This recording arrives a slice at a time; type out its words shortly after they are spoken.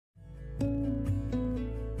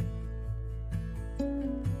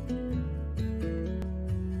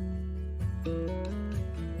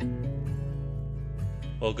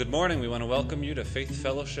Well, good morning. We want to welcome you to Faith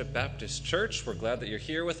Fellowship Baptist Church. We're glad that you're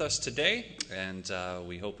here with us today, and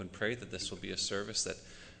we hope and pray that this will be a service that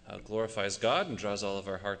glorifies God and draws all of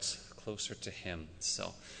our hearts closer to Him.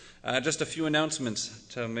 So, just a few announcements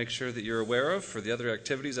to make sure that you're aware of for the other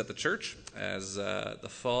activities at the church as the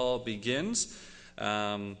fall begins.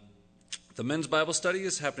 The men's Bible study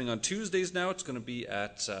is happening on Tuesdays now. It's going to be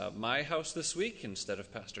at my house this week instead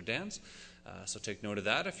of Pastor Dan's. So take note of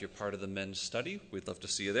that. If you're part of the men's study, we'd love to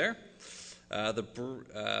see you there. The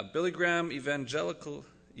Billy Graham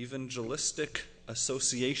Evangelistic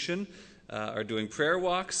Association are doing prayer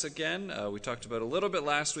walks again. We talked about a little bit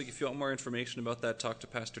last week. If you want more information about that, talk to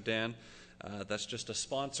Pastor Dan. That's just a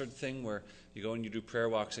sponsored thing where you go and you do prayer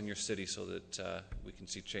walks in your city so that we can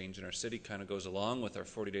see change in our city. Kind of goes along with our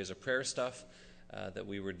 40 Days of Prayer stuff that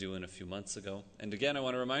we were doing a few months ago. And again, I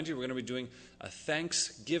want to remind you, we're going to be doing a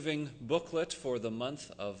Thanksgiving booklet for the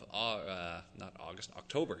month of,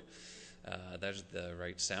 October. That's the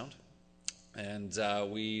right sound. And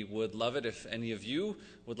we would love it if any of you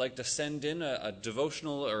would like to send in a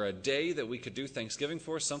devotional or a day that we could do Thanksgiving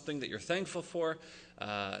for, something that you're thankful for,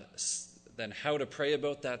 then how to pray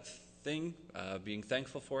about that thing, being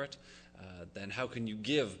thankful for it, then how can you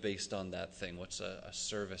give based on that thing, what's a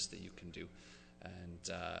service that you can do.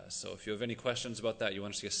 And so if you have any questions about that, you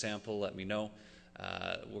want to see a sample, let me know.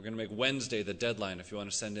 We're going to make Wednesday the deadline if you want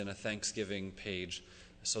to send in a Thanksgiving page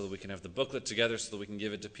so that we can have the booklet together so that we can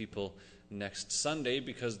give it to people next Sunday,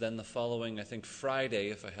 because then the following, I think Friday,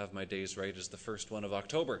 if I have my days right, is the first one of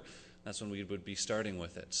October. That's when we would be starting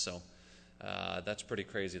with it. So that's pretty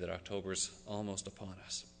crazy that October's almost upon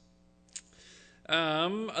us.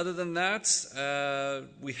 Other than that,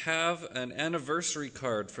 we have an anniversary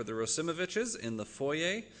card for the Rosimoviches in the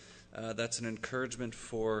foyer. That's an encouragement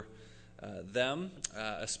for them,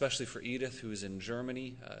 especially for Edith, who's in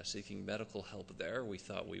Germany seeking medical help there. We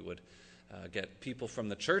thought we would get people from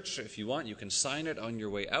the church. If you want, you can sign it on your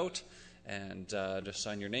way out and just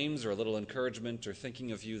sign your names or a little encouragement or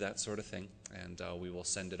thinking of you, that sort of thing, and we will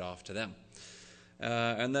send it off to them.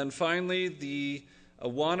 And then finally, the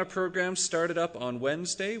Awana program started up on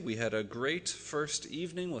Wednesday. We had a great first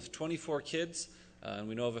evening with 24 kids, and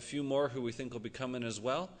we know of a few more who we think will be coming as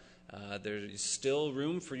well. There's still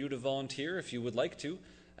room for you to volunteer if you would like to.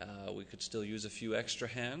 We could still use a few extra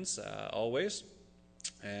hands, always.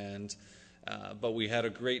 And but we had a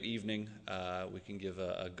great evening. We can give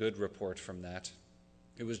a good report from that.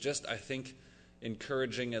 It was just, I think,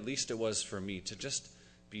 encouraging, at least it was for me, to just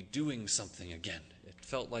be doing something again. It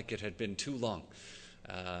felt like it had been too long.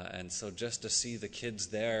 And so just to see the kids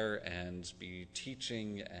there and be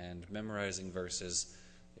teaching and memorizing verses,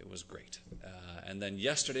 it was great. And then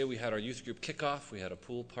yesterday we had our youth group kickoff. We had a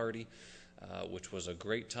pool party, which was a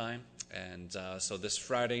great time. And so this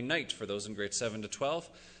Friday night, for those in grades 7 to 12,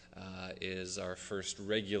 is our first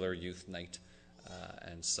regular youth night.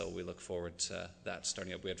 And so we look forward to that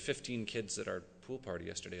starting up. We had 15 kids at our pool party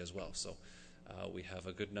yesterday as well. So we have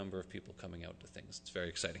a good number of people coming out to things. It's very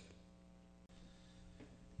exciting.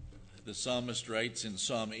 The psalmist writes in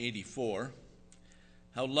Psalm 84,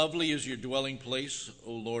 "How lovely is your dwelling place,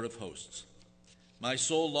 O Lord of hosts! My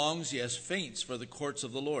soul longs, yes, faints for the courts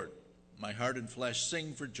of the Lord. My heart and flesh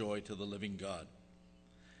sing for joy to the living God.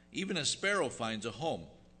 Even a sparrow finds a home,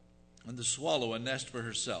 and the swallow a nest for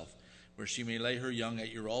herself, where she may lay her young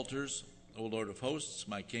at your altars, O Lord of hosts,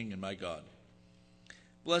 my King and my God.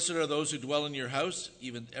 Blessed are those who dwell in your house,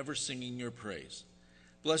 even ever singing your praise.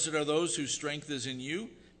 Blessed are those whose strength is in you,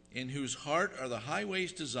 in whose heart are the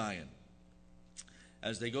highways to Zion.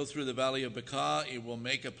 As they go through the valley of Baca, it will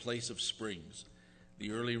make a place of springs.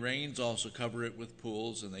 The early rains also cover it with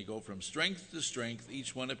pools, and they go from strength to strength.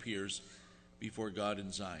 Each one appears before God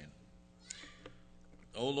in Zion.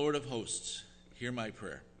 O Lord of hosts, hear my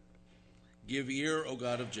prayer. Give ear, O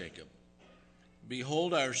God of Jacob.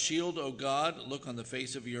 Behold our shield, O God. Look on the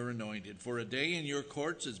face of your anointed. For a day in your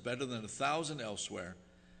courts is better than 1,000 elsewhere.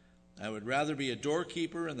 I would rather be a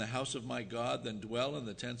doorkeeper in the house of my God than dwell in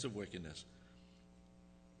the tents of wickedness.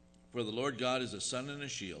 For the Lord God is a sun and a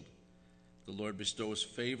shield. The Lord bestows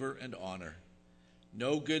favor and honor.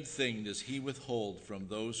 No good thing does he withhold from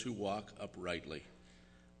those who walk uprightly.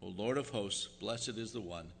 O Lord of hosts, blessed is the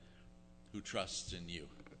one who trusts in you."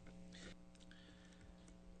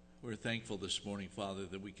 We're thankful this morning, Father,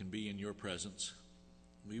 that we can be in your presence.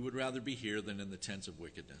 We would rather be here than in the tents of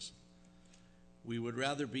wickedness. We would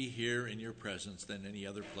rather be here in your presence than any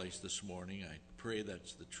other place this morning. I pray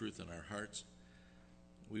that's the truth in our hearts.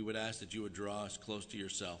 We would ask that you would draw us close to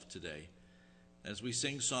yourself today as we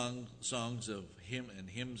sing songs of hymn and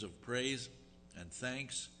hymns of praise and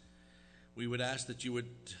thanks. we would ask that you would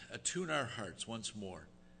attune our hearts once more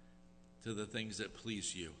to the things that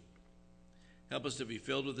please you. Help us to be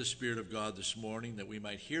filled with the Spirit of God this morning, that we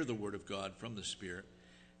might hear the word of God from the Spirit.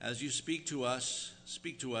 As you speak to us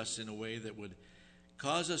in a way that would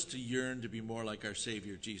cause us to yearn to be more like our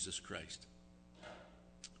Savior, Jesus Christ.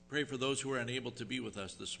 Pray for those who are unable to be with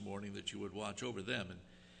us this morning, that you would watch over them and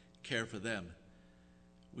care for them.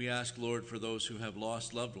 We ask, Lord, for those who have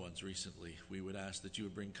lost loved ones recently, we would ask that you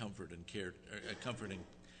would bring comfort and care, comforting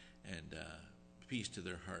and peace to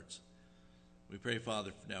their hearts. We pray,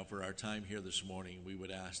 Father, now for our time here this morning, we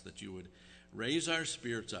would ask that you would raise our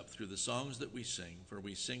spirits up through the songs that we sing, for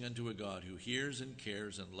we sing unto a God who hears and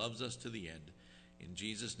cares and loves us to the end. In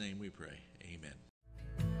Jesus' name we pray. Amen.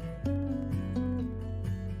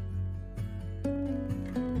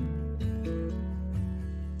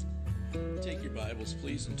 Take your Bibles,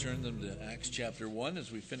 please, and turn them to Acts chapter 1 as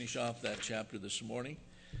we finish off that chapter this morning.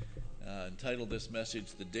 Entitled this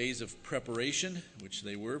message, The Days of Preparation, which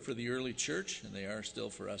they were for the early church, and they are still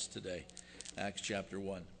for us today. Acts chapter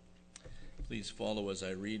 1. Please follow as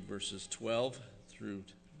I read verses 12 through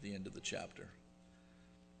the end of the chapter.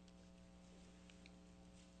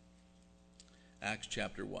 Acts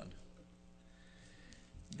chapter 1.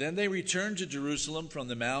 Then they returned to Jerusalem from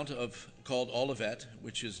the mount called Olivet,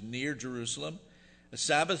 which is near Jerusalem, a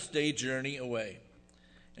Sabbath day journey away.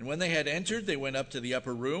 And when they had entered, they went up to the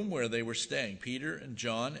upper room where they were staying, Peter and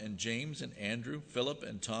John and James and Andrew, Philip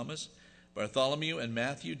and Thomas, Bartholomew and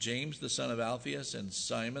Matthew, James the son of Alphaeus, and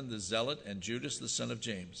Simon the Zealot, and Judas the son of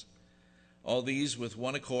James. All these with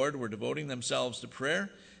one accord were devoting themselves to prayer,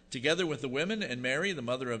 together with the women and Mary, the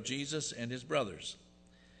mother of Jesus, and his brothers.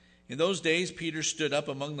 In those days Peter stood up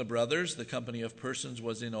among the brothers, the company of persons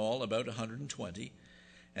was in all about 120,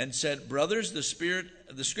 and said, Brothers, the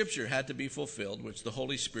scripture had to be fulfilled, which the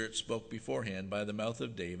Holy Spirit spoke beforehand by the mouth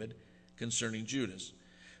of David concerning Judas,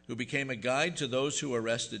 who became a guide to those who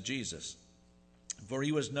arrested Jesus. For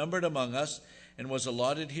he was numbered among us and was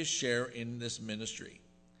allotted his share in this ministry.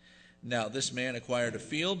 Now this man acquired a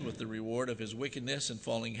field with the reward of his wickedness, and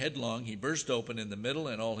falling headlong, he burst open in the middle,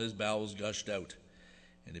 and all his bowels gushed out.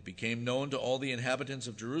 And it became known to all the inhabitants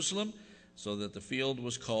of Jerusalem, so that the field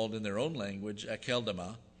was called in their own language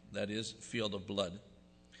Akeldama, that is, field of blood.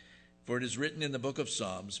 For it is written in the book of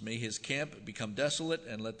Psalms, May his camp become desolate,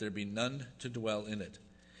 and let there be none to dwell in it.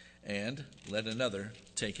 And let another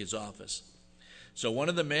take his office. So one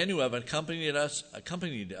of the men who have accompanied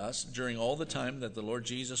us during all the time that the Lord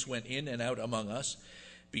Jesus went in and out among us,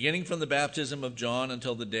 beginning from the baptism of John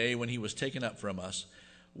until the day when he was taken up from us,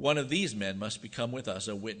 one of these men must become with us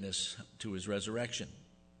a witness to his resurrection.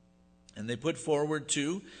 And they put forward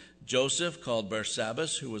two, Joseph, called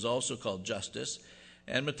Barsabbas, who was also called Justus,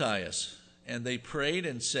 and Matthias. And they prayed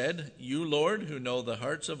and said, You, Lord, who know the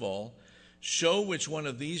hearts of all, show which one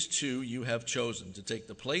of these two you have chosen to take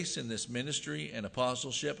the place in this ministry and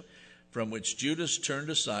apostleship from which Judas turned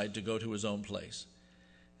aside to go to his own place.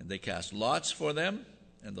 And they cast lots for them,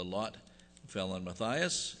 and the lot fell on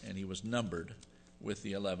Matthias, and he was numbered with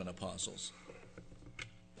the 11 apostles.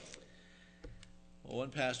 Well,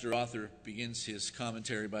 one pastor-author begins his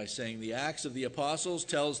commentary by saying, The Acts of the Apostles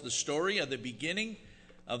tells the story of the beginning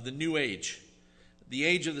of the new age, the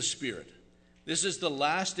age of the Spirit. This is the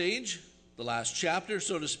last age, the last chapter,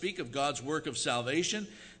 so to speak, of God's work of salvation.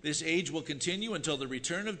 This age will continue until the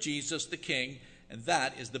return of Jesus the King, and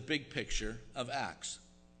that is the big picture of Acts.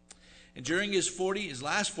 And during his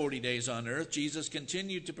last 40 days on earth, Jesus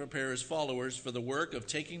continued to prepare his followers for the work of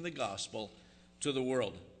taking the gospel to the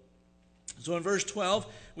world. So in verse 12,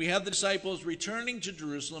 we have the disciples returning to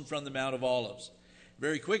Jerusalem from the Mount of Olives.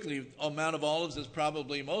 Very quickly, Mount of Olives is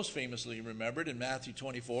probably most famously remembered in Matthew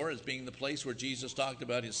 24 as being the place where Jesus talked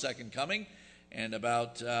about his second coming and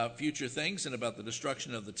about future things and about the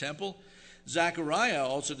destruction of the temple. Zechariah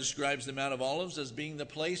also describes the Mount of Olives as being the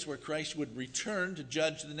place where Christ would return to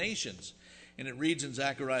judge the nations. And it reads in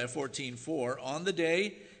Zechariah 14:4, On the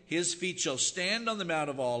day his feet shall stand on the Mount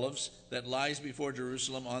of Olives that lies before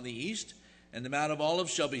Jerusalem on the east, and the Mount of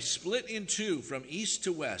Olives shall be split in two from east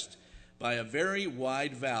to west by a very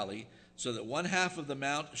wide valley, so that one half of the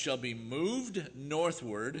mount shall be moved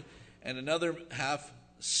northward and another half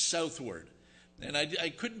southward. And I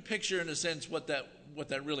couldn't picture in a sense what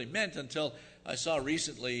that really meant until I saw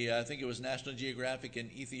recently, I think it was National Geographic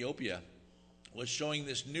in Ethiopia, was showing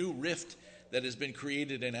this new rift that has been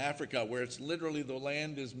created in Africa, where it's literally the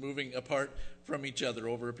land is moving apart from each other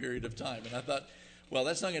over a period of time. And I thought, well,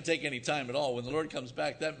 that's not going to take any time at all. When the Lord comes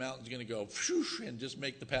back, that mountain's going to go whoosh, and just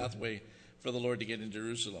make the pathway for the Lord to get into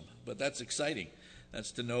Jerusalem. But that's exciting.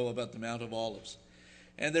 That's to know about the Mount of Olives.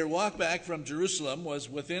 And their walk back from Jerusalem was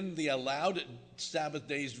within the allowed Sabbath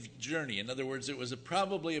day's journey. In other words, it was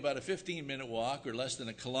probably about a 15-minute walk or less than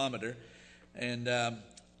a kilometer. And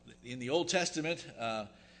in the Old Testament,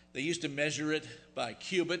 they used to measure it by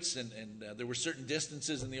cubits, and there were certain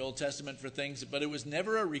distances in the Old Testament for things, but it was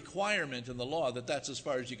never a requirement in the law that that's as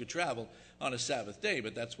far as you could travel on a Sabbath day,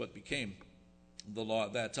 but that's what became the law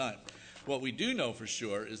at that time. What we do know for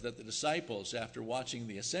sure is that the disciples, after watching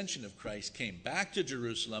the ascension of Christ, came back to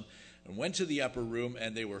Jerusalem and went to the upper room,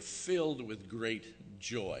 and they were filled with great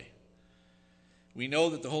joy. We know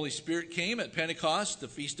that the Holy Spirit came at Pentecost, the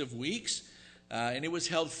Feast of Weeks, and it was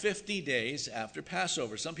held 50 days after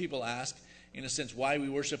Passover. Some people ask, in a sense, why we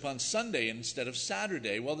worship on Sunday instead of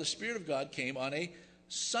Saturday. Well, the Spirit of God came on a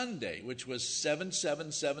Sunday, which was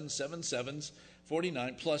 7/7/7/7/7s,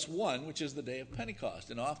 49 plus 1, which is the day of Pentecost.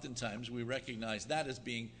 And oftentimes we recognize that as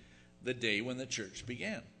being the day when the church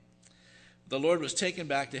began. The Lord was taken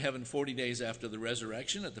back to heaven 40 days after the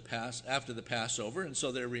resurrection, after the Passover, and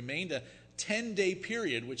so there remained a 10-day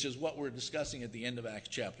period, which is what we're discussing at the end of Acts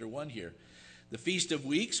chapter 1 here. The Feast of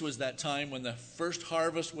Weeks was that time when the first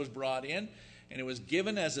harvest was brought in, and it was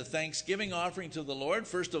given as a thanksgiving offering to the Lord,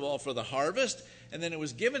 first of all for the harvest, and then it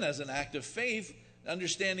was given as an act of faith,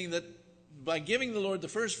 understanding that by giving the Lord the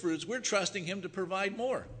first fruits, we're trusting him to provide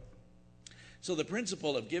more. So the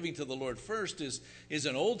principle of giving to the Lord first is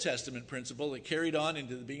an Old Testament principle that carried on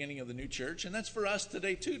into the beginning of the new church, and that's for us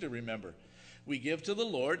today too to remember. We give to the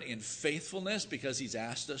Lord in faithfulness because he's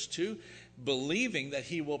asked us to, believing that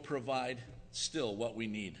he will provide still what we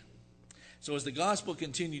need. So as the gospel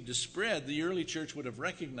continued to spread, the early church would have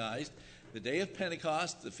recognized the day of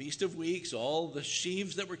Pentecost, the Feast of Weeks, all the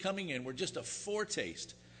sheaves that were coming in were just a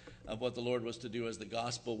foretaste of what the Lord was to do as the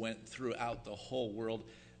gospel went throughout the whole world.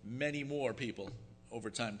 Many more people over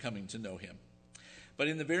time coming to know him. But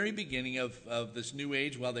in the very beginning of this new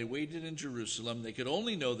age, while they waited in Jerusalem, they could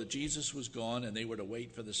only know that Jesus was gone and they were to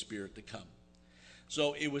wait for the Spirit to come.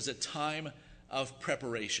 So it was a time of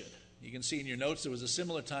preparation. You can see in your notes there was a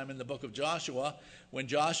similar time in the book of Joshua when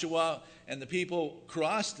Joshua and the people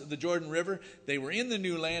crossed the Jordan River. They were in the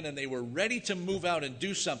new land and they were ready to move out and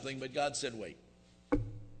do something, but God said, wait,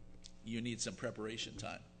 you need some preparation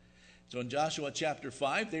time. So in Joshua chapter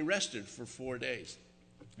 5, they rested for 4 days.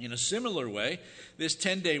 In a similar way, this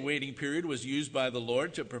 10-day waiting period was used by the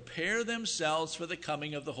Lord to prepare themselves for the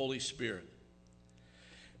coming of the Holy Spirit.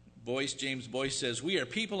 James Boyce says, we are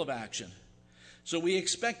people of action. So we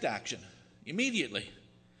expect action immediately.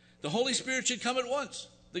 The Holy Spirit should come at once.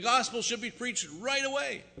 The gospel should be preached right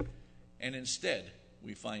away. And instead,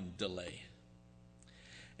 we find delay.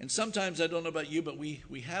 And sometimes, I don't know about you, but we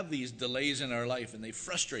have these delays in our life, and they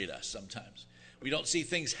frustrate us sometimes. We don't see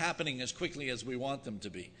things happening as quickly as we want them to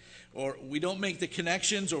be. Or we don't make the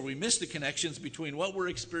connections, or we miss the connections between what we're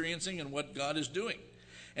experiencing and what God is doing.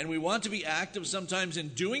 And we want to be active sometimes in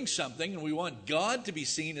doing something, and we want God to be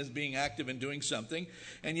seen as being active in doing something,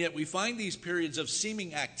 and yet we find these periods of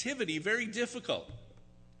seeming activity very difficult.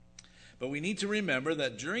 But we need to remember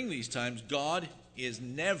that during these times, God is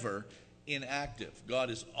never inactive. God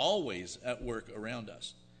is always at work around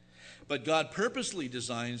us. But God purposely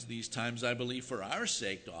designs these times, I believe, for our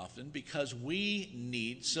sake often, because we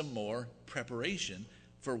need some more preparation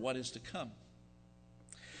for what is to come.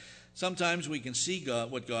 Sometimes we can see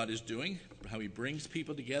what God is doing, how he brings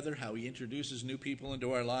people together, how he introduces new people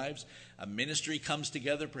into our lives. A ministry comes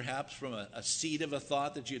together perhaps from a seed of a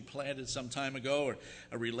thought that you had planted some time ago, or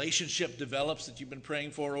a relationship develops that you've been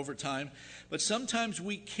praying for over time. But sometimes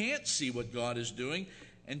we can't see what God is doing,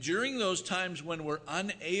 and during those times when we're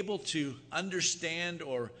unable to understand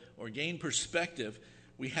or gain perspective,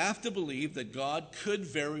 we have to believe that God could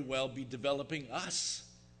very well be developing us.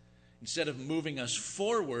 Instead of moving us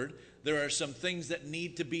forward, there are some things that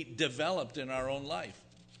need to be developed in our own life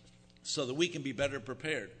so that we can be better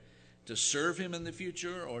prepared to serve him in the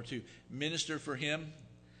future or to minister for him.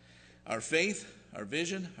 Our faith, our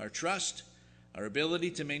vision, our trust, our ability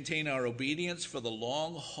to maintain our obedience for the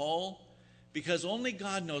long haul, because only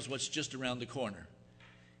God knows what's just around the corner.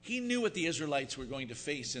 He knew what the Israelites were going to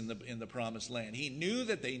face in the promised land. He knew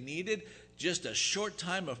that they needed just a short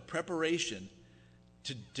time of preparation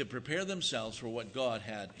to prepare themselves for what God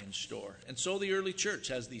had in store. And so the early church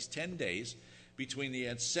has these 10 days between the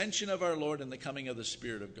ascension of our Lord and the coming of the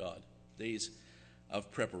Spirit of God, days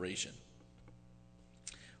of preparation.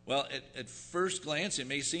 Well, at first glance, it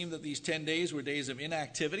may seem that these 10 days were days of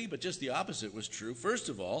inactivity, but just the opposite was true. First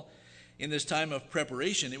of all, in this time of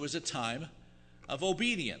preparation, it was a time of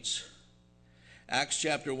obedience. Acts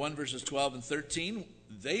chapter 1, verses 12 and 13,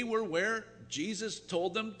 they were where Jesus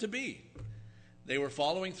told them to be. They were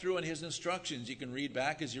following through on his instructions. You can read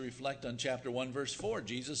back as you reflect on chapter 1, verse 4.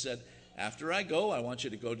 Jesus said, after I go, I want you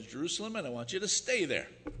to go to Jerusalem and I want you to stay there.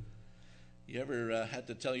 You ever had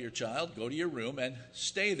to tell your child, go to your room and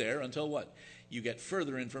stay there until what? You get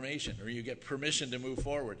further information or you get permission to move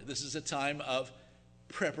forward. This is a time of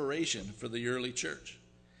preparation for the early church.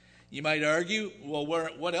 You might argue, well,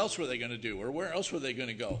 what else were they going to do? Or where else were they going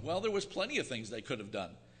to go? Well, there was plenty of things they could have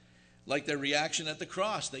done. Like their reaction at the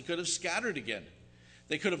cross. They could have scattered again.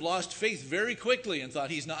 They could have lost faith very quickly and thought,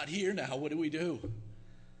 he's not here now. What do we do?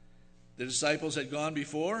 The disciples had gone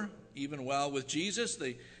before, even while with Jesus.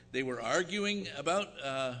 They were arguing about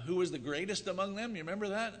who was the greatest among them. You remember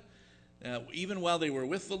that? Even while they were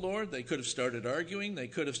with the Lord, they could have started arguing. They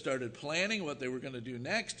could have started planning what they were going to do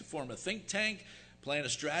next, form a think tank, plan a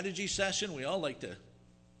strategy session. We all like to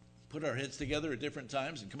put our heads together at different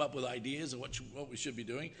times and come up with ideas of what we should be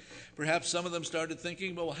doing. Perhaps some of them started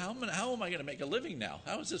thinking, well, how am I going to make a living now?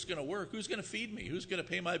 How is this going to work? Who's going to feed me? Who's going to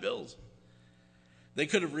pay my bills? They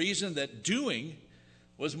could have reasoned that doing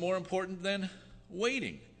was more important than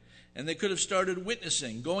waiting. And they could have started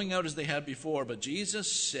witnessing, going out as they had before. But Jesus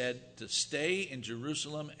said to stay in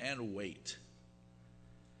Jerusalem and wait.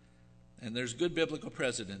 And there's good biblical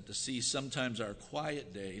precedent to see sometimes our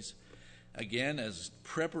quiet days, again, as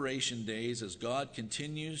preparation days, as God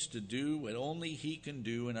continues to do what only he can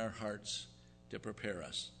do in our hearts to prepare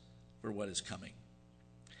us for what is coming.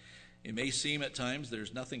 It may seem at times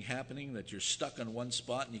there's nothing happening, that you're stuck on one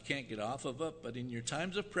spot and you can't get off of it, but in your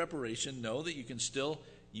times of preparation, know that you can still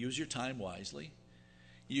use your time wisely.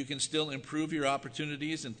 You can still improve your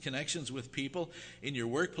opportunities and connections with people in your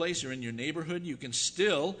workplace or in your neighborhood. You can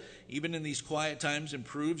still, even in these quiet times,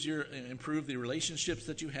 improve the relationships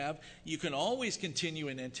that you have. You can always continue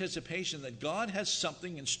in anticipation that God has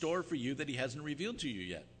something in store for you that he hasn't revealed to you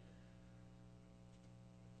yet.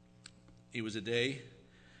 It was a day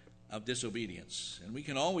of disobedience, and we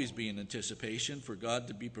can always be in anticipation for God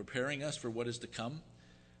to be preparing us for what is to come,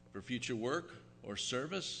 for future work or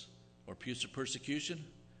service or future persecution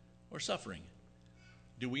or suffering.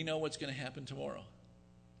 Do we know what's going to happen tomorrow?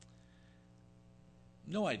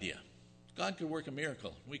 No idea. God could work a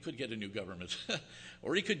miracle. We could get a new government.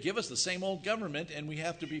 Or he could give us the same old government, and we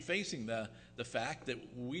have to be facing the fact that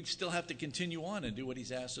we still have to continue on and do what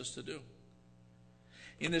he's asked us to do.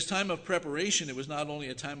 In this time of preparation, it was not only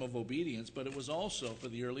a time of obedience, but it was also, for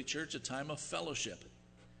the early church, a time of fellowship.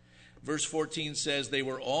 Verse 14 says, they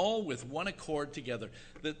were all with one accord together.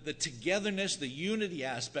 The togetherness, the unity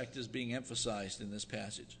aspect is being emphasized in this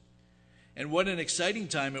passage. And what an exciting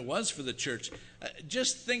time it was for the church.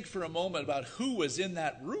 Just think for a moment about who was in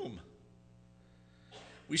that room.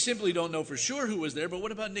 We simply don't know for sure who was there, but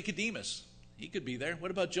what about Nicodemus? He could be there.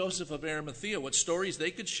 What about Joseph of Arimathea? What stories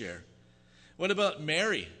they could share? What about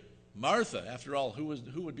Mary, Martha? After all, who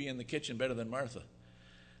would be in the kitchen better than Martha?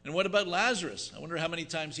 And what about Lazarus? I wonder how many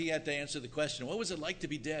times he had to answer the question, what was it like to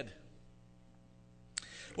be dead?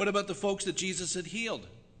 What about the folks that Jesus had healed,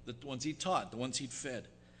 the ones he taught, the ones he'd fed?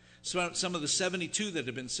 Some of the 72 that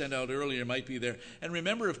had been sent out earlier might be there. And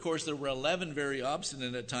remember, of course, there were 11 very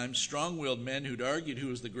obstinate at times, strong-willed men who'd argued who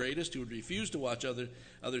was the greatest, who would refuse to watch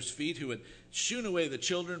others' feet, who would shoo away the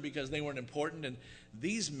children because they weren't important. And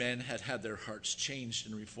these men had had their hearts changed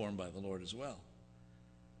and reformed by the Lord as well.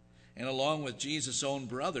 And along with Jesus' own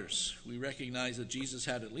brothers, we recognize that Jesus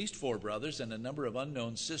had at least 4 brothers and a number of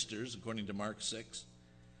unknown sisters, according to Mark 6.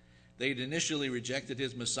 They'd initially rejected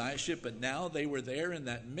his messiahship, but now they were there in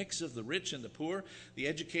that mix of the rich and the poor, the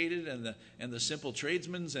educated and the simple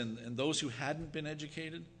tradesmen and those who hadn't been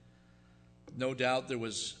educated. No doubt there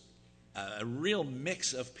was a real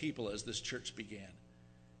mix of people as this church began.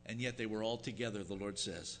 And yet they were all together, the Lord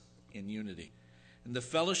says, in unity. And the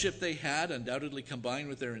fellowship they had, undoubtedly combined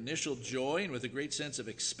with their initial joy and with a great sense of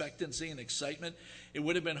expectancy and excitement, it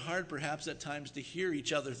would have been hard perhaps at times to hear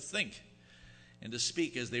each other think and to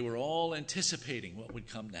speak as they were all anticipating what would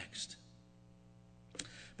come next.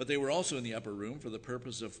 But they were also in the upper room for the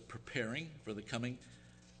purpose of preparing for the coming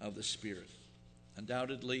of the Spirit.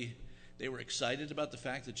 Undoubtedly, they were excited about the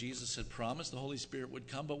fact that Jesus had promised the Holy Spirit would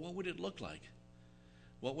come, but what would it look like?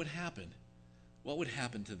 What would happen? What would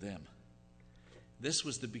happen to them? This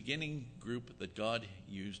was the beginning group that God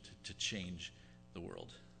used to change the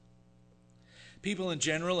world. People in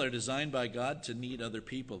general are designed by God to need other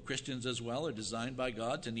people. Christians as well are designed by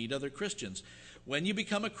God to need other Christians. When you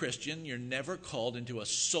become a Christian, you're never called into a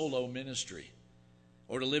solo ministry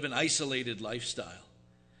or to live an isolated lifestyle.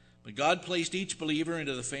 But God placed each believer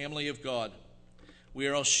into the family of God. We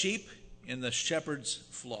are all sheep in the shepherd's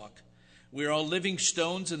flock. We are all living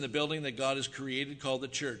stones in the building that God has created called the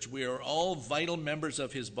church. We are all vital members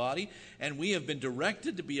of his body, and we have been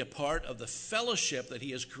directed to be a part of the fellowship that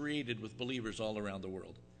he has created with believers all around the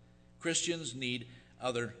world. Christians need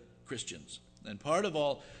other Christians. And part of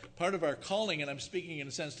our calling, and I'm speaking in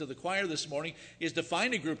a sense to the choir this morning, is to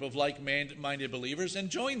find a group of like-minded believers and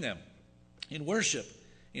join them in worship,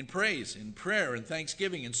 in praise, in prayer, in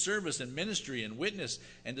thanksgiving, in service, in ministry, in witness,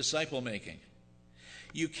 and disciple-making.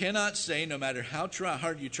 You cannot say, no matter how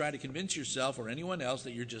hard you try to convince yourself or anyone else,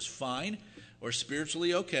 that you're just fine or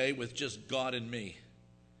spiritually okay with just God and me.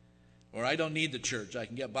 Or I don't need the church, I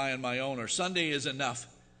can get by on my own, or Sunday is enough.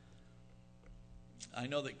 I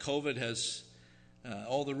know that COVID has,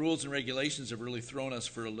 all the rules and regulations have really thrown us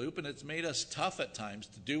for a loop, and it's made us tough at times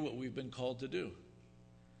to do what we've been called to do.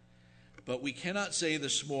 But we cannot say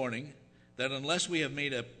this morning that unless we have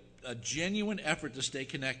made a genuine effort to stay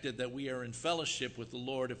connected, that we are in fellowship with the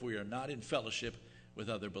Lord if we are not in fellowship with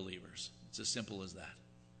other believers. It's as simple as that.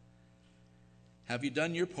 Have you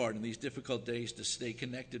done your part in these difficult days to stay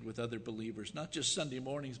connected with other believers, not just Sunday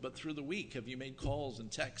mornings, but through the week? Have you made calls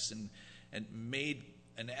and texts and made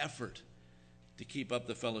an effort to keep up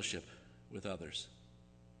the fellowship with others?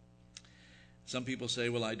 Some people say,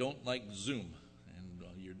 well, I don't like Zoom.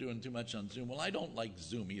 You're doing too much on Zoom. Well, I don't like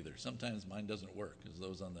Zoom either. Sometimes mine doesn't work, as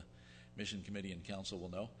those on the mission committee and council will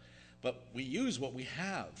know. But we use what we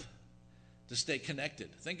have to stay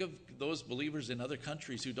connected. Think of those believers in other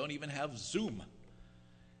countries who don't even have Zoom,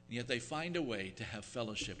 and yet they find a way to have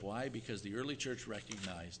fellowship. Why? Because the early church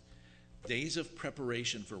recognized days of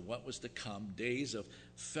preparation for what was to come, days of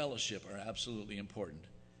fellowship, are absolutely important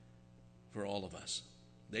for all of us.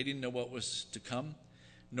 They didn't know what was to come,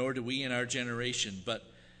 nor do we in our generation, but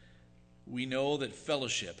we know that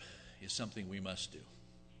fellowship is something we must do.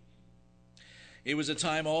 It was a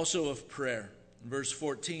time also of prayer. In verse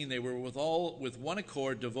 14, they were with one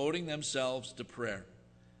accord devoting themselves to prayer.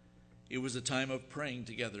 It was a time of praying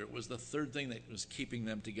together. It was the third thing that was keeping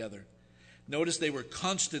them together. Notice they were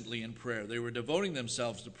constantly in prayer. They were devoting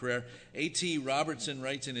themselves to prayer. A.T. Robertson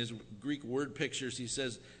writes in his Greek word pictures, he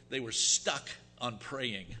says they were stuck on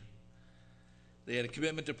praying. They had a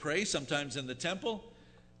commitment to pray, sometimes in the temple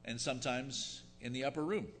and sometimes in the upper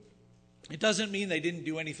room. It doesn't mean they didn't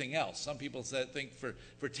do anything else. Some people think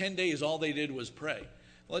for 10 days all they did was pray.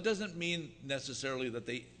 Well, it doesn't mean necessarily that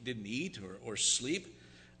they didn't eat or sleep.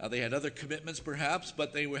 They had other commitments perhaps,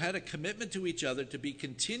 but they had a commitment to each other to be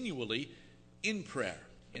continually in prayer,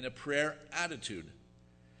 in a prayer attitude.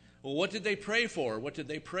 Well, what did they pray for? What did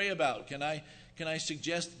they pray about? Can I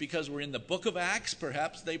suggest, because we're in the book of Acts,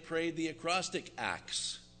 perhaps they prayed the acrostic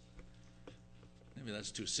Acts. Maybe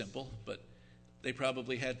that's too simple, but they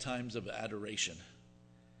probably had times of adoration.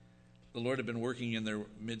 The Lord had been working in their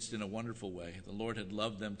midst in a wonderful way. The Lord had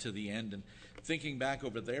loved them to the end. And thinking back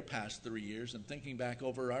over their past 3 years and thinking back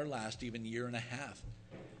over our last even year and a half,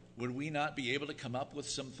 would we not be able to come up with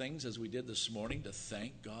some things, as we did this morning, to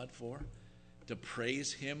thank God for, to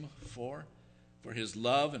praise him for his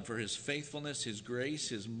love and for his faithfulness, his grace,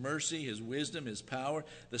 his mercy, his wisdom, his power,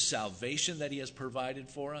 the salvation that he has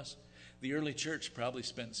provided for us? The early church probably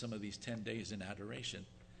spent some of these 10 days in adoration.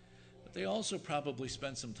 But they also probably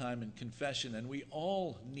spent some time in confession, and we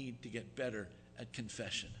all need to get better at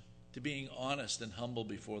confession, to being honest and humble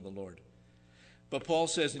before the Lord. But Paul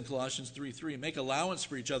says in Colossians 3:3, make allowance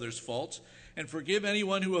for each other's faults and forgive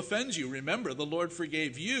anyone who offends you. Remember, the Lord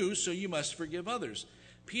forgave you, so you must forgive others.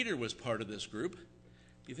 Peter was part of this group.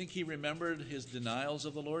 Do you think he remembered his denials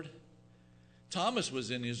of the Lord? Thomas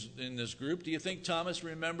was in this group. Do you think Thomas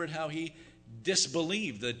remembered how he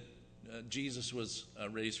disbelieved that Jesus was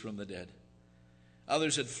raised from the dead?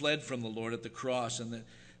 Others had fled from the Lord at the cross, and the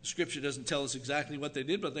Scripture doesn't tell us exactly what they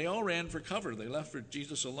did, but they all ran for cover. They left for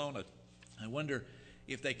Jesus alone. I wonder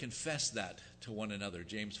if they confessed that to one another.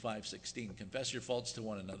 James 5:16, confess your faults to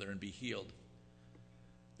one another and be healed.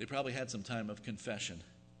 They probably had some time of confession.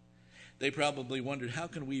 They probably wondered, how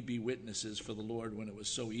can we be witnesses for the Lord when it was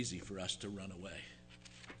so easy for us to run away?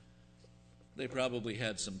 They probably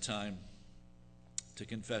had some time to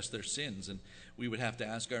confess their sins, and we would have to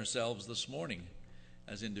ask ourselves this morning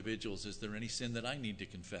as individuals, is there any sin that I need to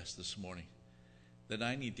confess this morning, that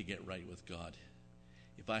I need to get right with God?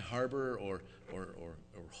 If I harbor or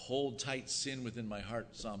hold tight sin within my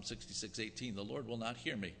heart, Psalm 66:18, the Lord will not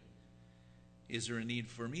hear me. Is there a need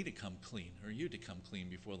for me to come clean, or you to come clean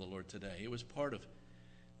before the Lord today? It was part of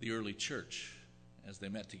the early church. As they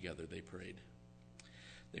met together, they prayed.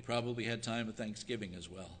 They probably had time of thanksgiving as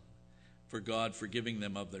well, for God forgiving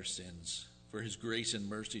them of their sins, for his grace and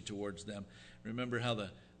mercy towards them. Remember how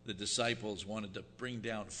the the disciples wanted to bring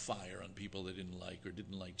down fire on people they didn't like or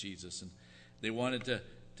didn't like Jesus. And they wanted to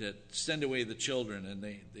send away the children, and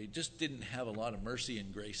they just didn't have a lot of mercy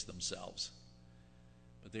and grace themselves.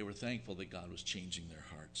 But they were thankful that God was changing their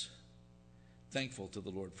hearts. Thankful to the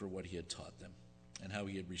Lord for what he had taught them and how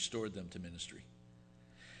he had restored them to ministry.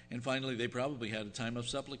 And finally, they probably had a time of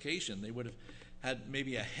supplication. They would have had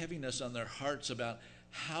maybe a heaviness on their hearts about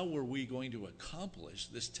how were we going to accomplish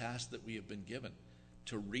this task that we have been given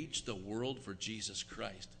to reach the world for Jesus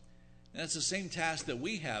Christ. And it's the same task that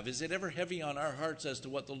we have. Is it ever heavy on our hearts as to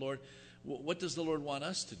what does the Lord want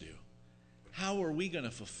us to do? How are we going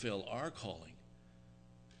to fulfill our calling?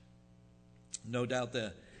 No doubt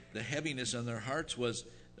the heaviness on their hearts was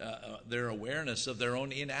their awareness of their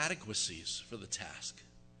own inadequacies for the task.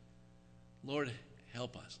 Lord,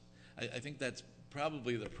 help us. I think that's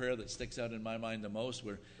probably the prayer that sticks out in my mind the most,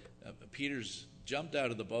 where Peter's jumped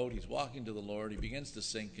out of the boat, he's walking to the Lord, he begins to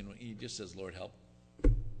sink, and he just says, Lord, help.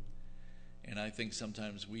 And I think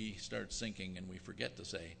sometimes we start sinking and we forget to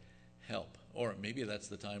say, help. Or maybe that's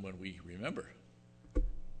the time when we remember,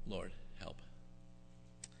 Lord, help.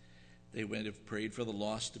 They might have prayed for the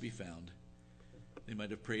lost to be found. They might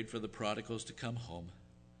have prayed for the prodigals to come home.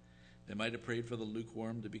 They might have prayed for the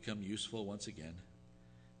lukewarm to become useful once again.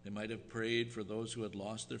 They might have prayed for those who had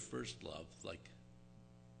lost their first love, like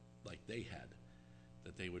they had,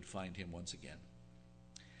 that they would find him once again.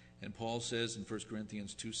 And Paul says in 1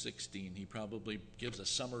 Corinthians 2:16, he probably gives a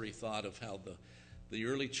summary thought of how the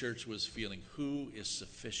early church was feeling. Who is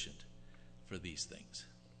sufficient for these things?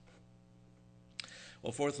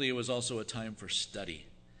 Well, fourthly, it was also a time for study.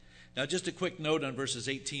 Now, just a quick note on verses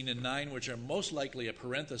 18 and 9, which are most likely a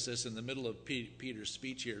parenthesis in the middle of Peter's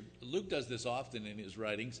speech here. Luke does this often in his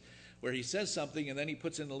writings, where he says something and then he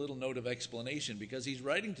puts in a little note of explanation, because he's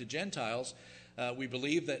writing to Gentiles, we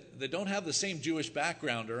believe, that they don't have the same Jewish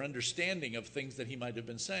background or understanding of things that he might have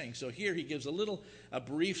been saying. So here he gives a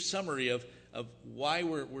brief summary of why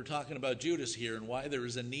we're talking about Judas here and why there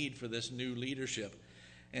is a need for this new leadership.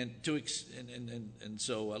 And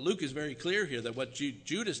so Luke is very clear here that what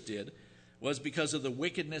Judas did was because of the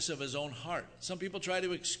wickedness of his own heart. Some people try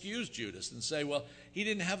to excuse Judas and say, well, he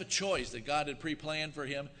didn't have a choice, that God had pre-planned for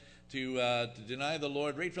him to deny the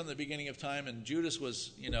Lord right from the beginning of time, and Judas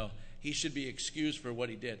was, he should be excused for what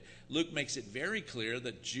he did. Luke makes it very clear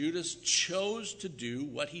that Judas chose to do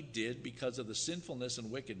what he did because of the sinfulness and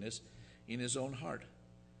wickedness in his own heart.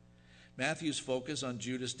 Matthew's focus on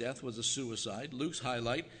Judas' death was a suicide. Luke's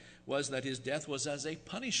highlight was that his death was as a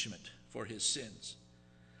punishment for his sins.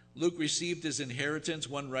 Luke received his inheritance,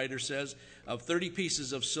 one writer says, of 30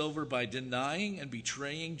 pieces of silver by denying and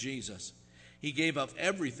betraying Jesus. He gave up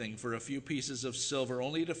everything for a few pieces of silver,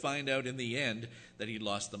 only to find out in the end that he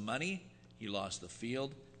lost the money, he lost the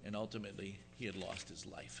field, and ultimately he had lost his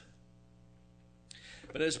life.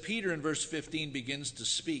 But as Peter in verse 15 begins to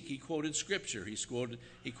speak, he quoted Scripture.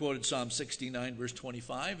 He quoted Psalm 69, verse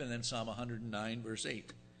 25, and then Psalm 109, verse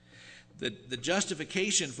 8. The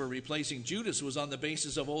justification for replacing Judas was on the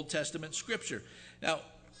basis of Old Testament Scripture. Now,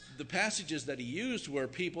 the passages that he used were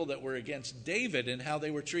people that were against David and how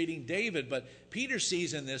they were treating David, but Peter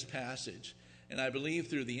sees in this passage, and I believe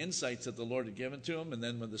through the insights that the Lord had given to him, and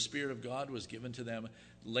then when the Spirit of God was given to them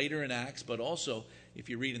later in Acts, but also, if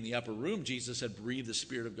you read in the upper room, Jesus had breathed the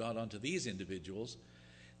Spirit of God onto these individuals.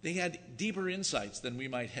 They had deeper insights than we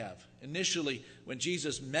might have. Initially, when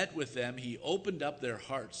Jesus met with them, he opened up their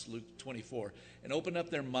hearts, Luke 24, and opened up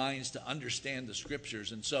their minds to understand the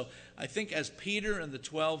Scriptures. And so I think as Peter and the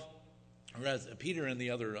 12, or as Peter and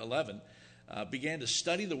the other 11, began to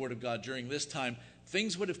study the Word of God during this time,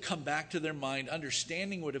 things would have come back to their mind,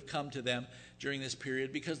 understanding would have come to them during this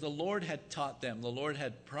period, because the Lord had taught them, the Lord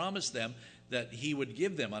had promised them that he would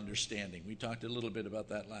give them understanding. We talked a little bit about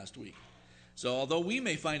that last week. So although we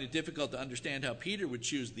may find it difficult to understand how Peter would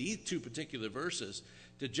choose these two particular verses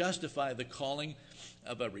to justify the calling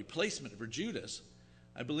of a replacement for Judas,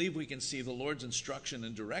 I believe we can see the Lord's instruction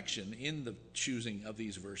and direction in the choosing of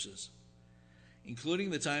these verses.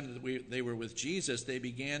 Including the time that they were with Jesus, they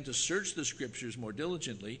began to search the Scriptures more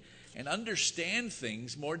diligently and understand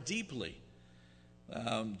things more deeply.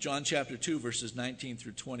 John chapter 2, verses 19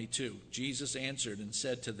 through 22. Jesus answered and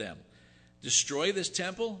said to them, "Destroy this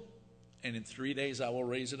temple, and in 3 days I will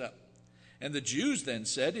raise it up." And the Jews then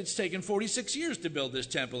said, "It's taken 46 years to build this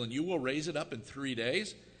temple, and you will raise it up in 3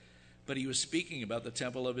 days?" But he was speaking about the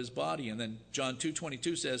temple of his body. And then John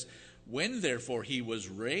 2:22 says, "When therefore he was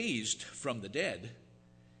raised from the dead,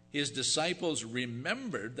 his disciples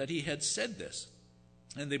remembered that he had said this,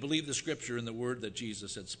 and they believed the Scripture and the word that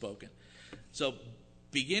Jesus had spoken." So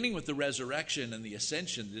beginning with the resurrection and the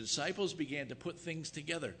ascension, the disciples began to put things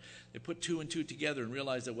together. They put two and two together and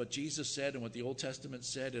realized that what Jesus said and what the Old Testament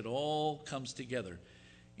said, it all comes together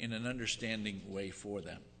in an understanding way for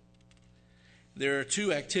them. There are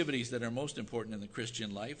two activities that are most important in the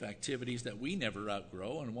Christian life, activities that we never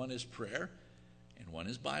outgrow, and one is prayer and one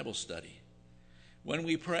is Bible study. When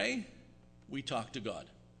we pray, we talk to God.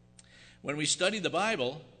 When we study the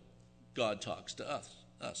Bible, God talks to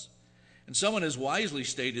us. And someone has wisely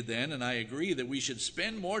stated then, and I agree, that we should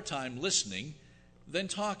spend more time listening than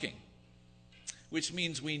talking, which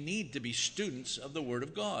means we need to be students of the Word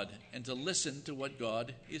of God and to listen to what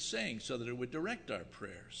God is saying so that it would direct our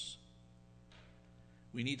prayers.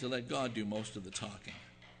 We need to let God do most of the talking.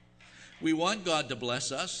 We want God to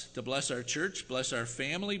bless us, to bless our church, bless our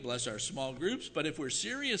family, bless our small groups, but if we're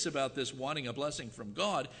serious about this wanting a blessing from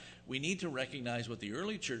God, we need to recognize what the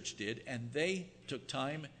early church did, and they took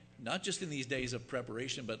time, not just in these days of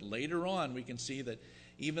preparation, but later on we can see that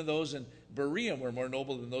even those in Berea were more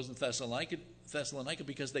noble than those in Thessalonica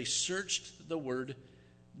because they searched the Word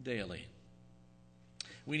daily.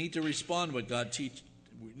 We need to respond what God teaches.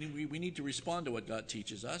 We need to respond to what God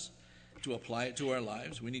teaches us, to apply it to our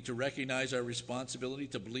lives. We need to recognize our responsibility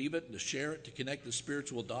to believe it, to share it, to connect the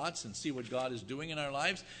spiritual dots and see what God is doing in our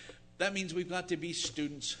lives. That means we've got to be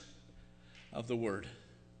students of the Word,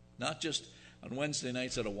 not just on Wednesday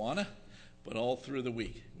nights at Awana, but all through the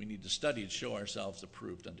week. We need to study to show ourselves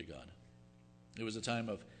approved unto God. It was a time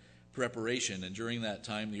of preparation, and during that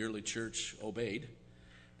time the early church obeyed.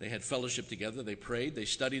 They had fellowship together, they prayed, they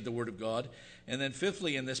studied the Word of God. And then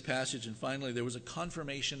fifthly in this passage, and finally, there was a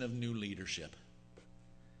confirmation of new leadership.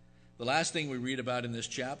 The last thing we read about in this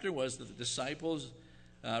chapter was that the disciples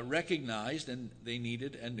recognized and they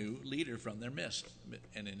needed a new leader from their midst.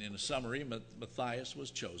 And in a summary, Matthias was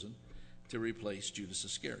chosen to replace Judas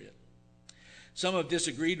Iscariot. Some have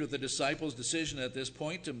disagreed with the disciples' decision at this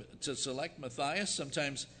point to select Matthias.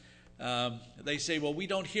 Sometimes they say, well, we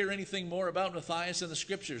don't hear anything more about Matthias in the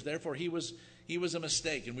Scriptures, therefore he was a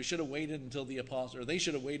mistake, and we should have waited until the apostle, or they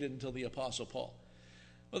should have waited until the Apostle Paul.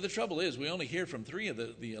 Well, the trouble is, we only hear from 3 of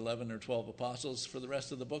the 11 or 12 apostles for the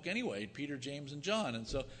rest of the book anyway, Peter, James, and John. And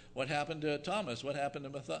so what happened to Thomas? What happened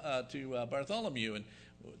to Bartholomew? And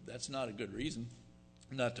that's not a good reason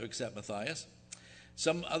not to accept Matthias.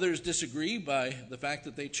 Some others disagree by the fact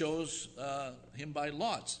that they chose him by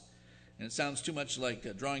lots. And it sounds too much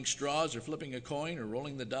like drawing straws or flipping a coin or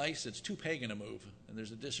rolling the dice. It's too pagan a move, and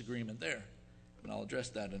there's a disagreement there. And I'll address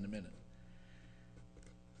that in a minute.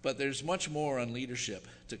 But there's much more on leadership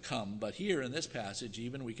to come. But here in this passage,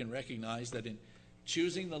 even we can recognize that in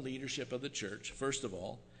choosing the leadership of the church, first of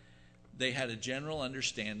all, they had a general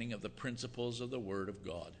understanding of the principles of the Word of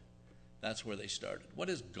God. That's where they started. What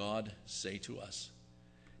does God say to us?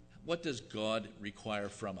 What does God require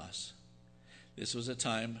from us? This was a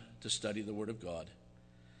time to study the Word of God.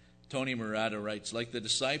 Tony Murata writes, like the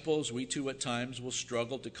disciples, we too at times will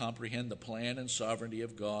struggle to comprehend the plan and sovereignty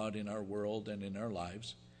of God in our world and in our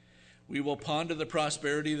lives. We will ponder the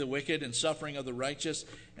prosperity of the wicked and suffering of the righteous,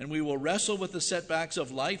 and we will wrestle with the setbacks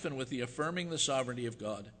of life and with the affirming the sovereignty of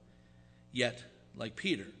God. Yet, like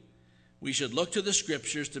Peter, we should look to the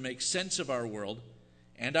Scriptures to make sense of our world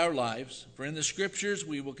and our lives, for in the Scriptures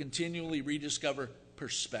we will continually rediscover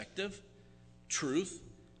perspective, truth,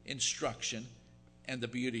 instruction, and the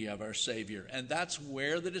beauty of our Savior. And that's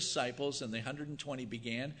where the disciples and the 120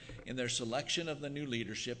 began in their selection of the new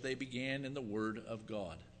leadership. They began in the Word of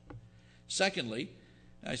God. Secondly,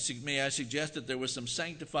 may I suggest that there was some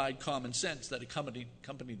sanctified common sense that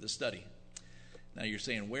accompanied the study. Now you're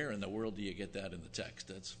saying, where in the world do you get that in the text?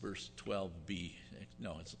 That's verse 12b.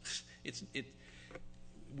 No,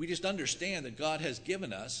 we just understand that God has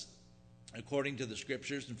given us, according to the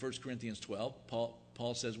Scriptures in 1 Corinthians 12,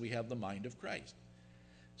 Paul says we have the mind of Christ.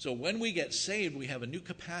 So when we get saved, we have a new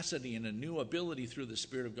capacity and a new ability through the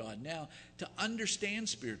Spirit of God now to understand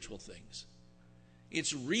spiritual things.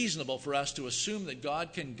 It's reasonable for us to assume that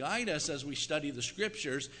God can guide us as we study the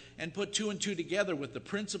Scriptures and put 2 and 2 together with the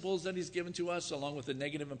principles that He's given to us, along with the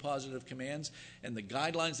negative and positive commands and the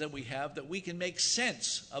guidelines that we have, that we can make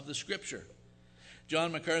sense of the Scripture.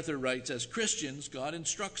 John MacArthur writes, as Christians, God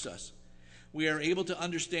instructs us. We are able to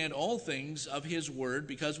understand all things of His Word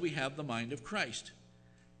because we have the mind of Christ.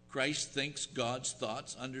 Christ thinks God's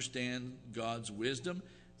thoughts, understands God's wisdom,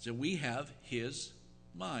 so we have His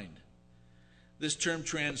mind. This term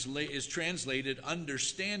is translated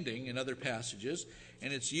understanding in other passages,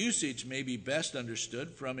 and its usage may be best understood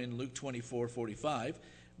from in Luke 24:45,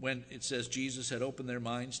 when it says Jesus had opened their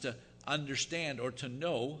minds to understand or to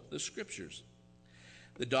know the Scriptures.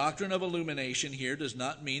 The doctrine of illumination here does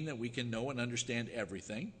not mean that we can know and understand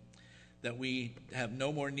everything, that we have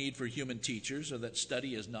no more need for human teachers, or that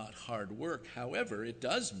study is not hard work. However, it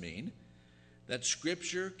does mean that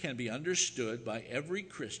Scripture can be understood by every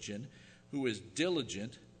Christian who is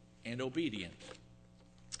diligent and obedient.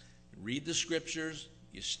 Read the Scriptures,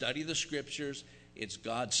 you study the Scriptures, it's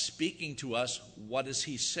God speaking to us. What is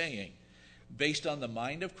he saying? Based on the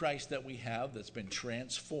mind of Christ that we have that's been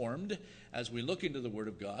transformed as we look into the Word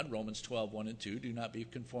of God, Romans 12:1 and 2, do not be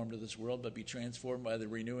conformed to this world, but be transformed by the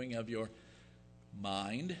renewing of your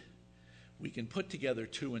mind. We can put together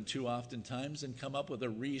two and two oftentimes and come up with a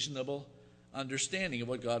reasonable understanding of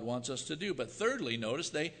what God wants us to do. But thirdly, notice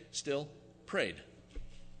they still prayed.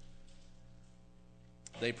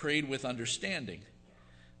 They prayed with understanding.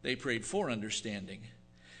 They prayed for understanding.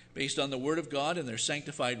 Based on the Word of God and their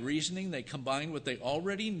sanctified reasoning, they combined what they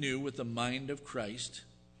already knew with the mind of Christ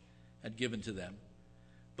had given to them.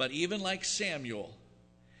 But even like Samuel,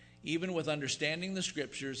 even with understanding the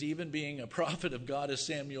Scriptures, even being a prophet of God as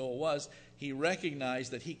Samuel was, he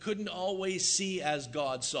recognized that he couldn't always see as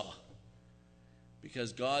God saw,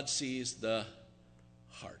 because God sees the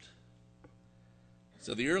heart.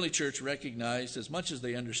 So the early church recognized, as much as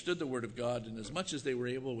they understood the Word of God and as much as they were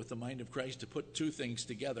able with the mind of Christ to put two things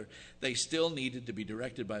together, they still needed to be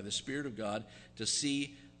directed by the Spirit of God to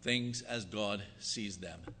see things as God sees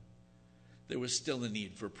them. There was still a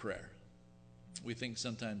need for prayer. We think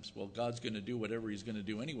sometimes, well, God's going to do whatever he's going to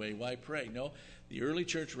do anyway. Why pray? No, the early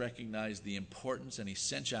church recognized the importance and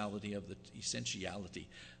essentiality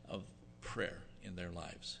of prayer in their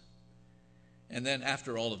lives. And then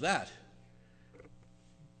after all of that,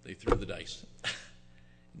 they threw the dice.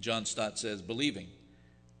 John Stott says, believing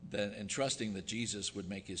that and trusting that Jesus would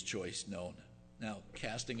make his choice known. Now,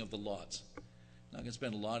 casting of the lots. I'm not going to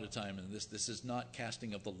spend a lot of time in this. This is not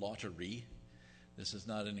casting of the lottery. This is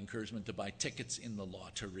not an encouragement to buy tickets in the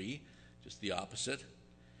lottery, just the opposite.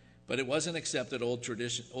 But it was an accepted Old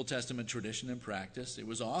Testament tradition and practice. It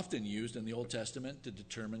was often used in the Old Testament to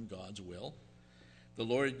determine God's will. The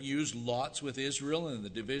Lord used lots with Israel in the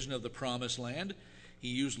division of the promised land. He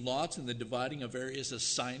used lots in the dividing of various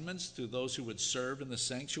assignments to those who would serve in the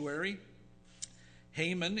sanctuary.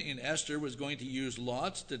 Haman in Esther was going to use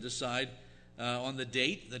lots to decide on the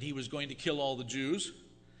date that he was going to kill all the Jews.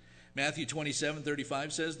 Matthew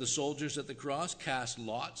 27:35 says the soldiers at the cross cast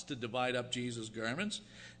lots to divide up Jesus' garments.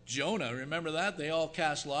 Jonah, remember that? They all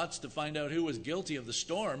cast lots to find out who was guilty of the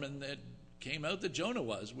storm, and it came out that Jonah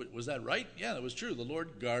was. Was that right? Yeah, that was true. The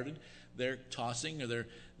Lord guarded their tossing or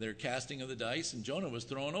their casting of the dice, and Jonah was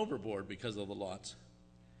thrown overboard because of the lots.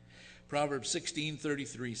 Proverbs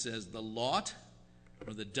 16:33 says the lot,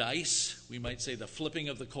 or the dice, we might say the flipping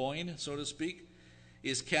of the coin, so to speak,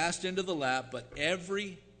 is cast into the lap, but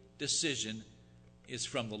every decision is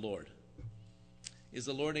from the Lord. Is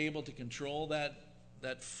the Lord able to control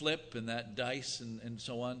that flip and that dice and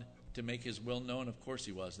so on to make his will known? Of course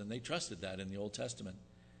he was, and they trusted that in the Old Testament.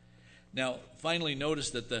 Now, finally,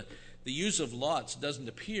 notice that the use of lots doesn't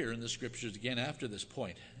appear in the Scriptures again after this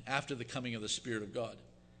point, after the coming of the Spirit of God.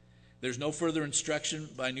 There's no further instruction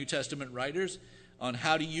by New Testament writers on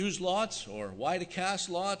how to use lots or why to cast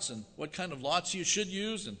lots and what kind of lots you should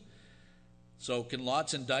use. And so can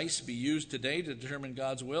lots and dice be used today to determine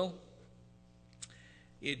God's will?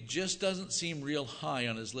 It just doesn't seem real high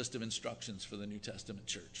on his list of instructions for the New Testament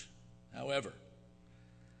church. However,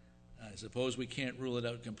 I suppose we can't rule it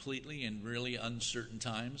out completely in really uncertain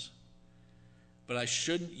times, but I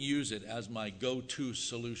shouldn't use it as my go-to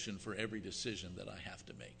solution for every decision that I have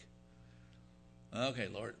to make. Okay,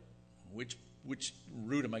 Lord, which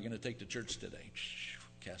route am I going to take to church today?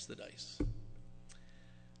 Cast the dice.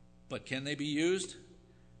 But can they be used?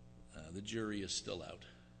 The jury is still out.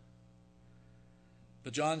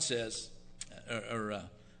 But John says,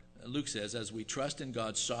 Luke says, as we trust in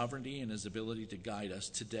God's sovereignty and his ability to guide us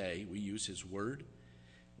today, we use his word.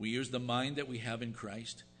 We use the mind that we have in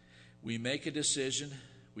Christ. We make a decision,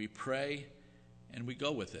 we pray, and we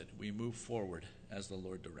go with it. We move forward as the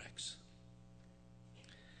Lord directs.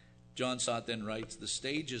 John Stott then writes, the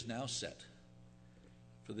stage is now set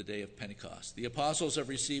for the day of Pentecost. The apostles have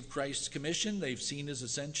received Christ's commission. They've seen his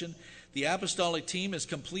ascension. The apostolic team is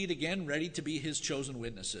complete again, ready to be his chosen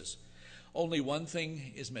witnesses. Only one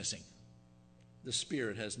thing is missing. The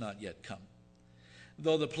Spirit has not yet come.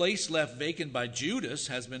 Though the place left vacant by Judas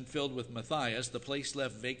has been filled with Matthias, the place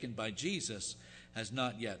left vacant by Jesus has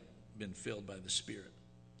not yet been filled by the Spirit.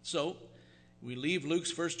 So, we leave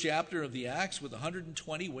Luke's first chapter of the Acts with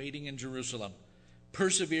 120 waiting in Jerusalem,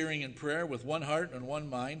 persevering in prayer with one heart and one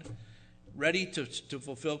mind, ready to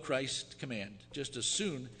fulfill Christ's command, just as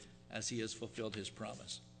soon as he has fulfilled his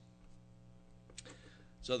promise.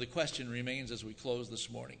 So the question remains as we close this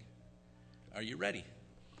morning, are you ready?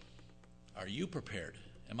 Are you prepared?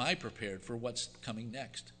 Am I prepared for what's coming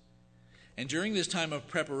next? And during this time of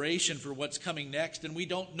preparation for what's coming next, and we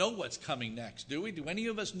don't know what's coming next, do we? Do any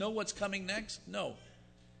of us know what's coming next? No.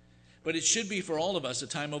 But it should be for all of us a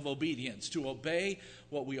time of obedience, to obey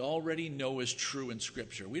what we already know is true in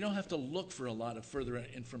Scripture. We don't have to look for a lot of further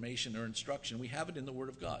information or instruction. We have it in the Word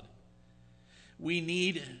of God. We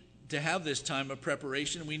need to have this time of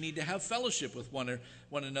preparation. We need to have fellowship with one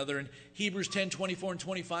another. And Hebrews 10, 24 and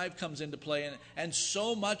 25 comes into play, and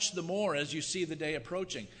so much the more as you see the day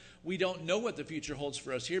approaching. We don't know what the future holds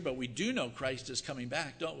for us here, but we do know Christ is coming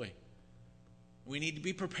back, don't we? We need to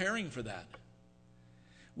be preparing for that.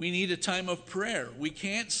 We need a time of prayer. We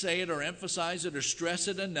can't say it or emphasize it or stress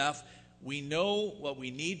it enough. We know what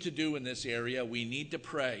we need to do in this area. We need to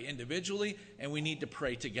pray individually, and we need to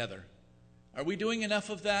pray together. Are we doing enough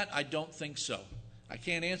of that? I don't think so. I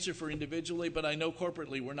can't answer for individually, but I know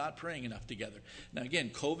corporately we're not praying enough together. Now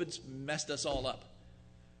again, COVID's messed us all up.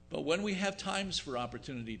 But when we have times for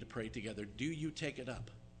opportunity to pray together, do you take it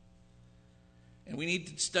up? And we need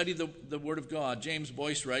to study the Word of God. James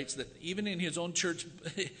Boyce writes that even in his own church,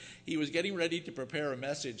 he was getting ready to prepare a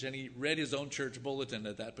message, and he read his own church bulletin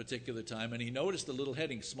at that particular time, and he noticed the little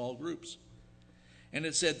heading, small groups. And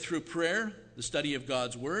it said, through prayer, the study of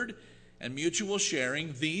God's Word, and mutual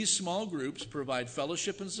sharing, these small groups provide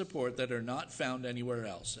fellowship and support that are not found anywhere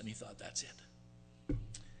else. And he thought, that's it.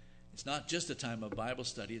 It's not just a time of Bible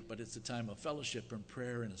study, but it's a time of fellowship and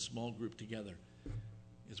prayer in a small group together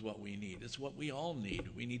is what we need. It's what we all need.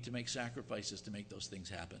 We need to make sacrifices to make those things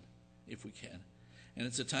happen, if we can. And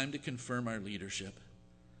it's a time to confirm our leadership.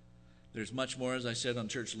 There's much more, as I said, on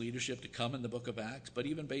church leadership to come in the book of Acts, but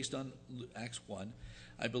even based on Acts 1,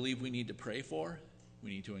 I believe we need to pray for, we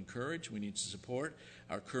need to encourage, we need to support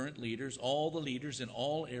our current leaders, all the leaders in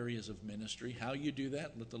all areas of ministry. How you do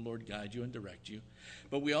that, let the Lord guide you and direct you.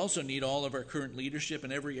 But we also need all of our current leadership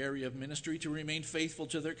in every area of ministry to remain faithful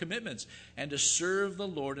to their commitments and to serve the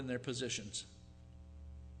Lord in their positions.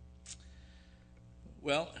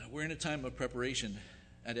 Well, we're in a time of preparation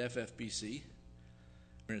at FFBC.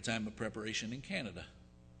 We're in a time of preparation in Canada,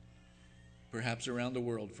 perhaps around the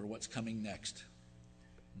world for what's coming next.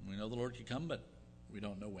 We know the Lord could come, but we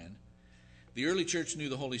don't know when. The early church knew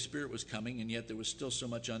the Holy Spirit was coming, and yet there was still so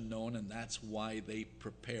much unknown, and that's why they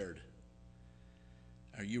prepared.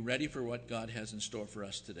 Are you ready for what God has in store for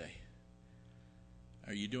us today?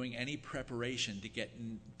 Are you doing any preparation to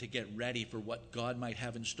get ready for what God might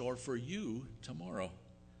have in store for you tomorrow?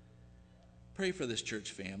 Pray for this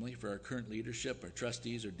church family, for our current leadership, our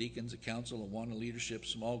trustees, our deacons, a council, Awana leadership,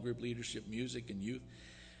 small group leadership, music, and youth.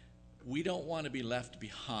 We don't want to be left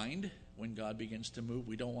behind when God begins to move.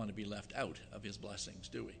 We don't want to be left out of his blessings,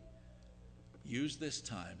 do we? Use this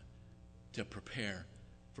time to prepare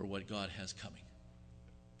for what God has coming.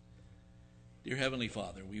 Dear Heavenly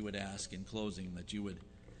Father, we would ask in closing that you would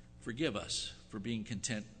forgive us for being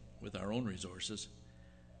content with our own resources.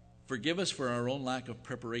 Forgive us for our own lack of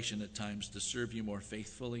preparation at times to serve you more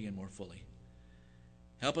faithfully and more fully.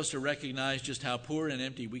 Help us to recognize just how poor and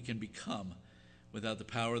empty we can become without the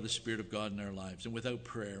power of the Spirit of God in our lives, and without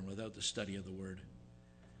prayer and without the study of the Word.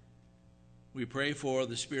 We pray for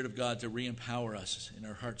the Spirit of God to re-empower us in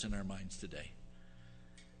our hearts and our minds today.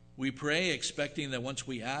 We pray expecting that once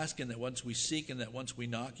we ask and that once we seek and that once we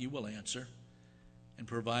knock, you will answer and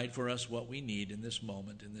provide for us what we need in this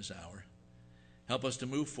moment, in this hour. Help us to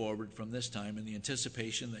move forward from this time in the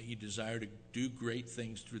anticipation that you desire to do great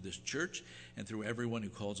things through this church and through everyone who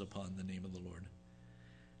calls upon the name of the Lord.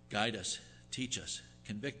 Guide us, teach us,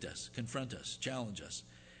 convict us, confront us, challenge us,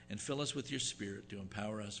 and fill us with your Spirit to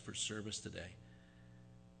empower us for service today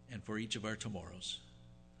and for each of our tomorrows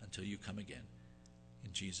until you come again.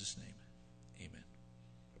 In Jesus' name, amen.